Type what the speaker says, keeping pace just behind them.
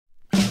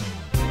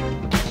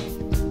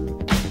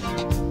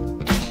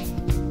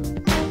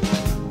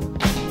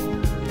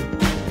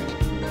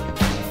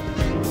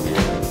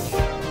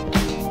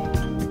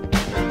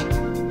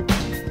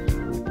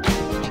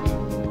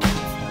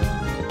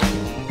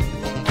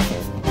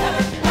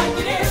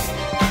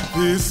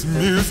This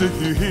music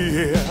you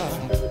hear,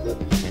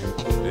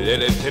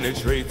 let it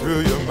penetrate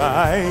through your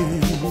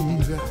mind.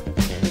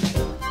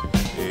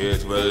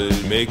 It will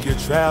make you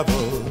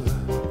travel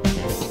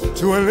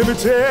to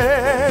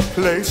unlimited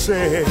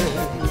places.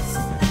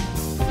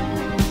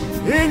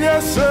 In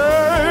your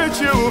search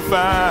you'll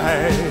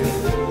find,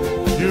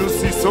 you'll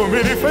see so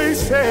many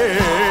faces.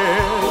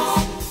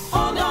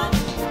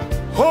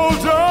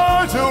 Hold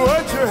on to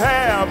what you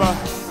have,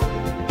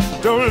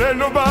 don't let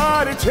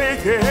nobody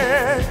take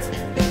it.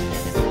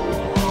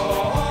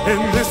 In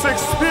this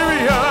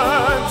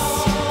experience,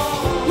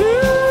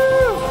 you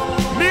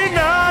need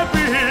not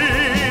be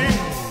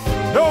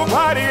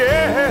nobody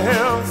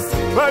else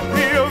but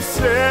be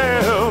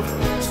yourself.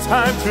 It's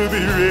time to be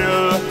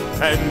real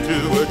and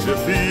do what you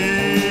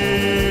feel.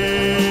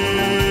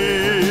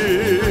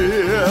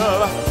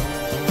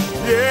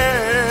 Yeah.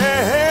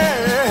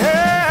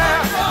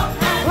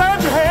 Clap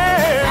your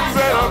hands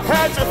and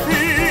pat your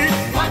feet.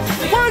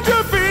 What you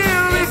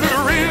feel is it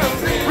real,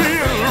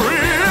 real,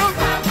 real.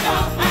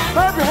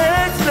 Clap your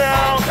hands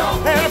now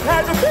and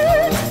pat your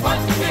feet.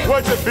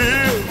 What you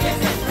feel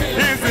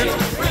is it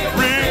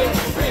real,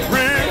 real,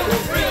 real,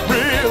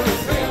 real,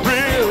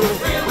 real.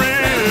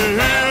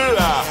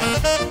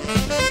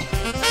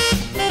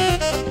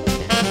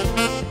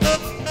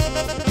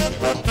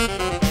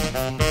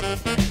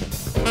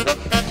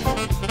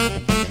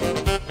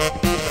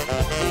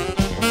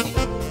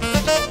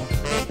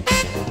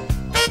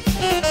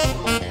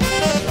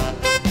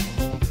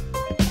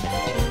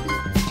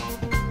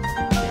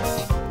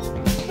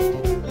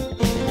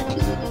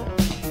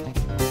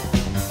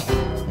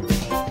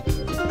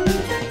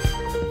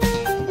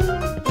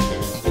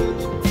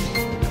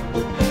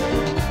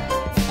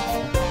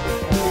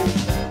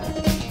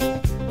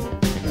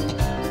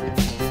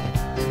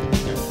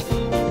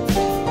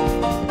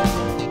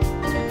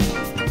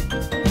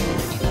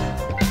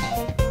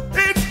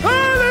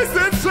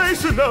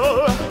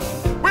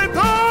 With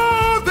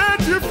all that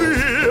you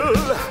feel,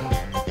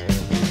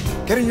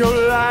 getting your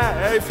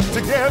life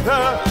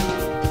together,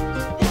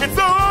 it's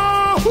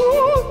all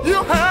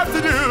you have.